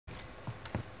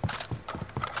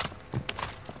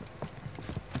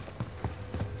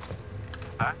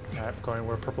side. Alright, going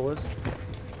where purple is.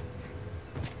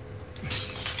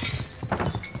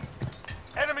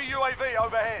 Enemy UAV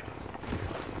overhead.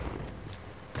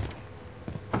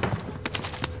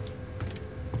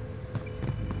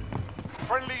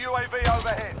 Friendly UAV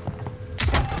overhead.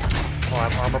 Oh, I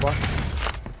have armor bar.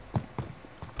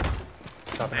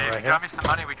 Stopping Hey, right if you here. drop me some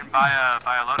money, we can buy a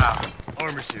loadout.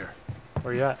 Armor's here.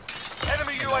 Where you at?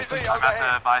 Enemy UAV I'm overhead.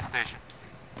 at the buy station.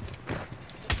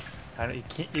 I don't, you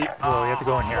can't. Well, you have to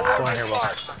go in here. Go in here, Will.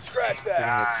 Scratch You're gonna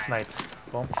that. get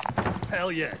sniped. Boom.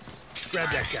 Hell yes. Grab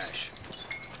that cash.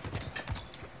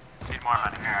 Need more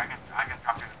money. Here, I can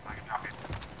drop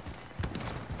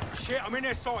it. Shit, I'm in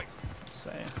their sights.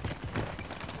 Saying.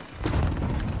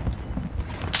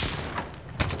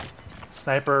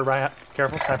 Sniper right.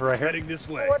 Careful, sniper right here. Heading this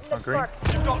way. On green.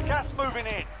 You've got gas moving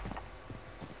in.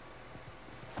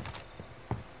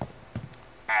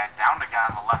 Okay, down the guy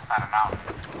on the left side of the mountain.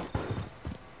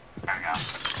 There we go.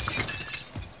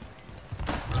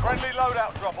 Friendly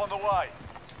loadout drop on the way.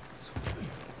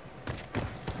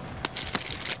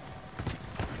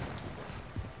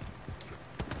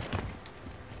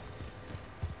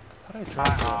 How did I drop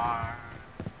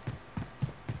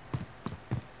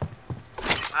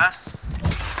that?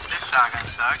 This shotgun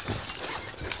sucks.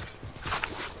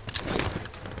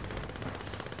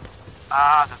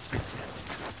 Ah,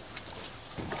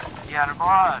 he had a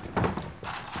blood.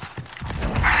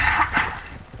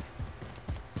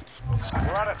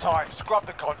 We're out of time. Scrub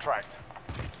the contract.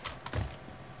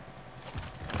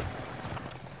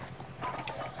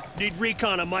 Need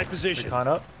recon on my position. Recon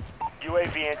up.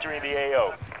 UAV entering the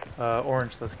AO.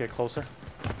 Orange, let's get closer.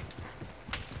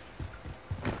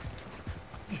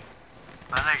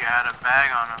 That nigga had a bag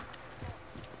on him.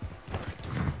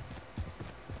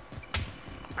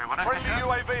 Wait, what did I Friendly pick up?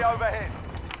 UAV overhead.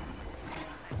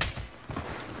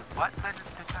 What did I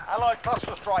just pick up? Allied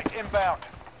cluster strike inbound.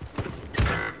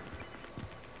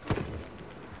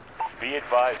 Be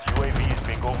advised, UAV is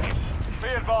bingo. Be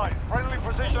advised. Friendly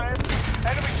precision.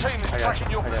 Enemy team is I got tracking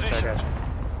you. your I got you. I position. got you.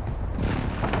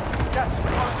 Gas is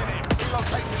closing in.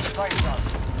 Relocating the safe zone.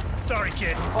 Sorry,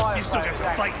 kid. Fire You still got sale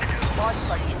some is fighting to active. do. Buy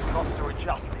station costs are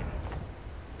adjusted.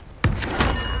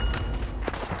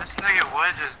 This nigga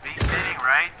would just be sitting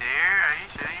right there. Are you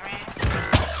shitting me?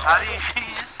 How do you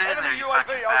just sit there, Enemy you UAV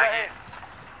fucking overhead.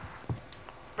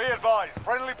 faggot? Be advised.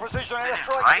 Friendly precision Sitting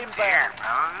airstrike right inbound. there,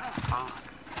 bro.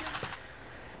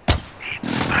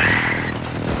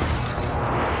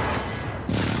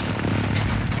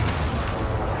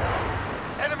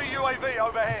 Enemy UAV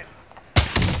overhead.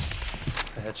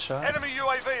 It's a headshot. Enemy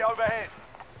UAV overhead.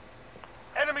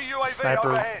 Enemy UAV Sniper.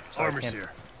 overhead. Sorry, I Armor's can't-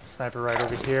 here. Sniper right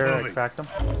over here. I Moving. cracked him.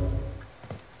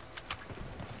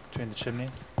 Between the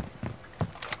chimneys.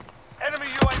 Enemy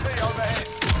UAV overhead.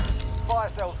 Fire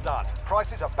sale's done.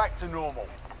 Prices are back to normal.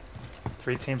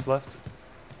 3 teams left.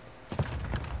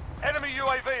 Enemy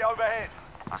UAV overhead.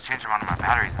 I was changing one of my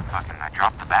batteries and fucking I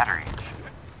dropped the battery.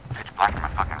 Pitch black in my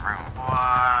fucking room.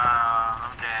 Wow,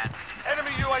 I'm dead.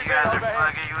 Enemy You UAV guys are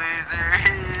overhead. fucking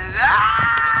losers.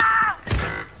 Ah!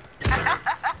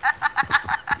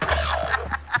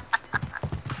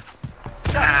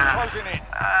 Gas is closing in.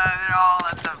 They're all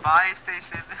at the buy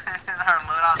station. Our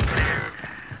loadout's there.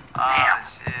 Oh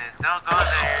shit. Don't go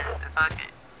there. Fuck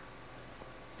it.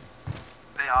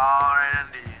 They all right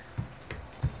under you.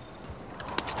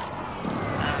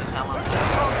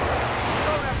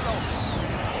 Don't have long.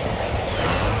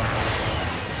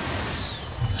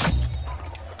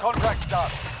 The contract's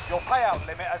done. Your payout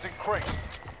limit has increased.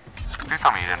 You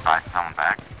told me you didn't buy someone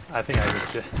back. I think I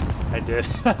just did. I did.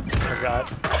 Forgot.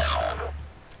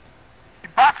 You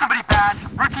bought somebody back.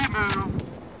 Rookie move.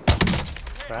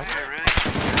 Back. Wait, really?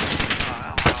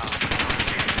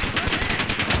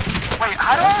 Wait,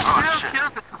 how do I have 0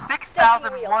 kills at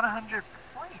 6,100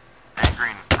 points? Hey,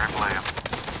 green, replay him.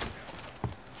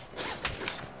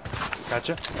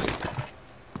 Gotcha.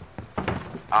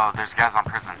 Oh, there's guys on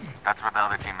prison. That's where the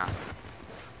other team is.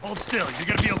 Hold still. You're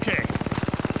gonna be okay.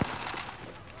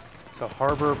 So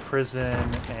harbor, prison,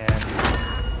 and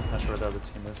not sure where the other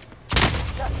team is.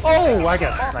 Oh, I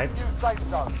got sniped. New safe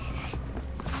zone.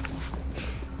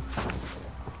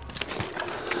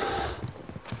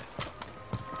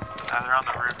 They're on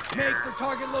the roof Make here. for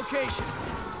target location.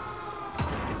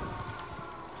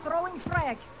 Throwing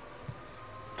frag.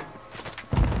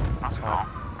 Let's go.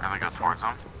 Really go towards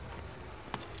them.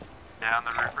 Yeah, on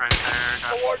the roof right there.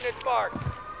 Got Coordinates marked.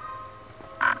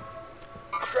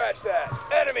 Scratch that.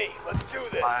 Enemy, let's do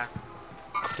this. five.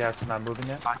 Gas is not moving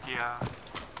yet. Bakia.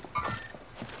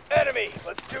 Enemy,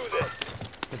 let's do this.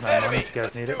 There's 9 money Enemy, if you guys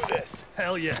let's need do it. this.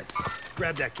 Hell yes.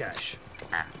 Grab that cash.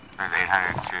 Here. There's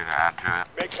 802 to add to it.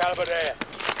 Big caliber there.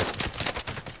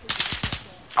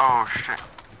 Oh shit.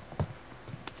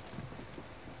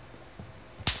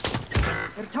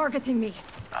 They're targeting me.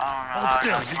 Oh no. Hold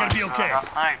still, you're gonna be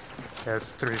okay.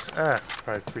 There's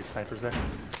probably three snipers there.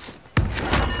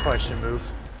 Probably should move.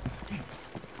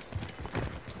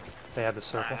 They have the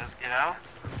circle. Let's get out.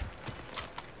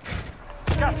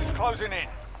 Gas is closing in.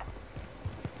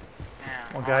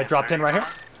 Yeah. One guy dropped in right here.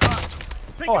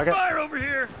 Taking I got- fire over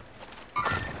here. I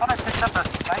thought I picked up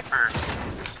a sniper.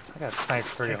 I got sniped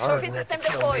pretty Thanks hard. for that to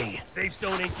kill me. Safe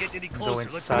zone ain't getting any Go closer.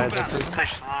 Let's inside move the out. prison. Push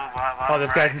slow, blah, Oh,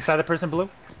 this guy's inside the prison, blue.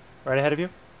 Right ahead of you.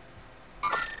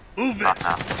 Movement.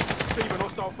 Now.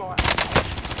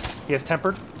 He has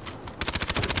tempered.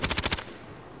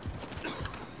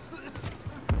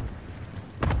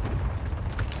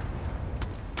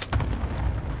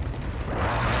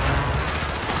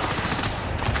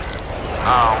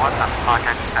 Oh, what the fuck?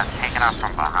 I just got taken out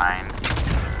from behind.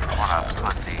 What a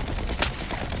pussy.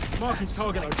 Marking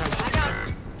target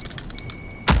location.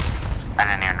 I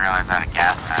didn't even realize I had a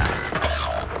gas mask.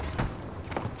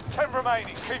 10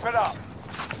 remaining. Keep it up.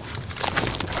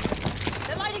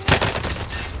 They're lighting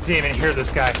me. Didn't even hear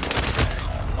this guy.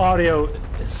 Audio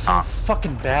is so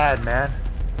fucking bad, man.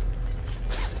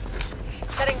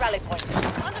 Setting rally point.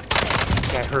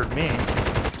 This guy heard me.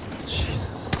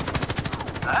 Jesus.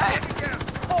 Nice.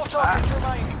 4 targets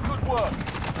remaining. Good work.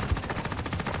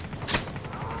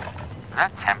 Does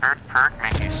that tempered perk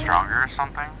make you stronger or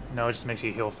something? No, it just makes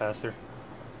you heal faster.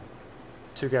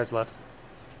 2 guys left.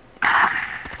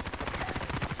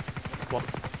 Well,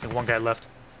 I think 1 guy left.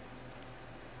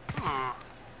 Ooh.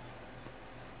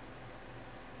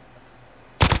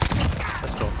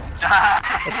 Let's go.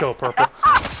 Let's go, purple.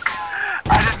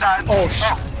 I did not. Oh,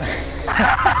 shit.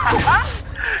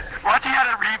 Watch, he had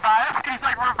a revive. He's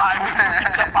like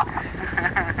reviving.